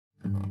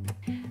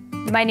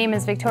My name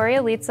is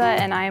Victoria Leitza,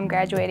 and I am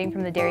graduating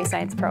from the Dairy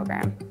Science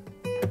program.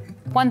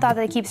 One thought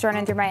that keeps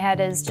running through my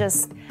head is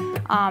just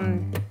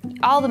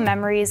all the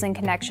memories and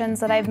connections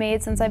that I've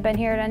made since I've been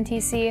here at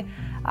NTC,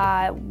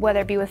 whether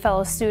it be with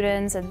fellow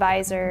students,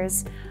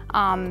 advisors.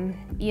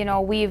 You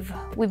know, we've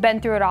been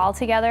through it all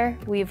together.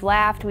 We've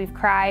laughed, we've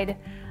cried.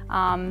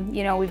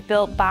 You know, we've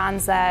built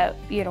bonds that,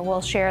 you know,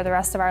 we'll share the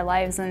rest of our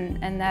lives,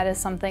 and that is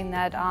something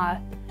that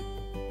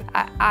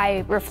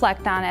I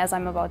reflect on as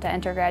I'm about to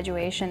enter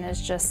graduation,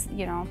 is just,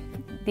 you know,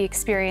 the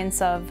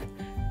experience of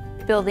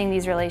building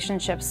these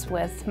relationships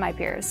with my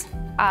peers.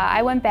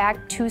 I went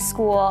back to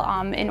school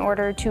in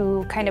order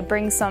to kind of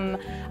bring some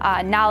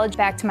knowledge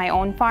back to my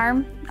own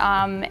farm.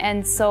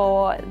 And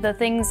so the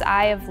things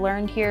I have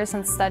learned here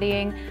since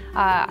studying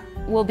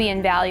will be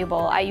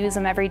invaluable. I use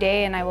them every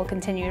day, and I will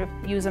continue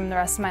to use them the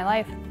rest of my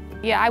life.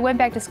 Yeah, I went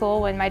back to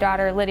school when my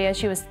daughter Lydia,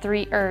 she was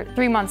three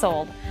months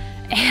old.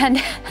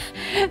 And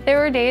there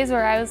were days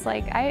where I was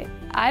like,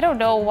 I don't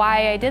know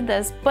why I did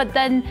this, but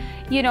then,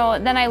 you know,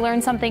 then I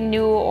learned something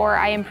new, or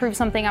I improved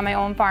something on my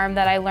own farm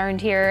that I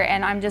learned here,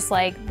 and I'm just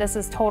like, this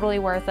is totally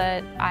worth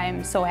it.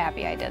 I'm so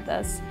happy I did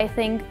this. I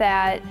think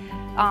that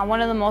one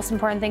of the most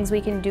important things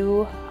we can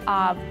do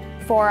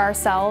for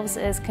ourselves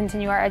is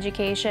continue our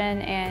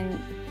education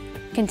and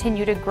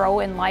continue to grow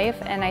in life,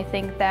 and I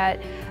think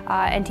that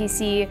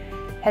NTC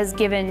has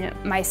given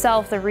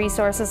myself the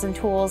resources and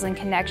tools and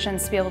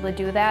connections to be able to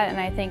do that,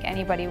 and I think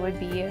anybody would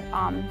be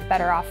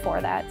better off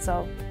for that,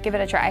 so give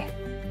it a try.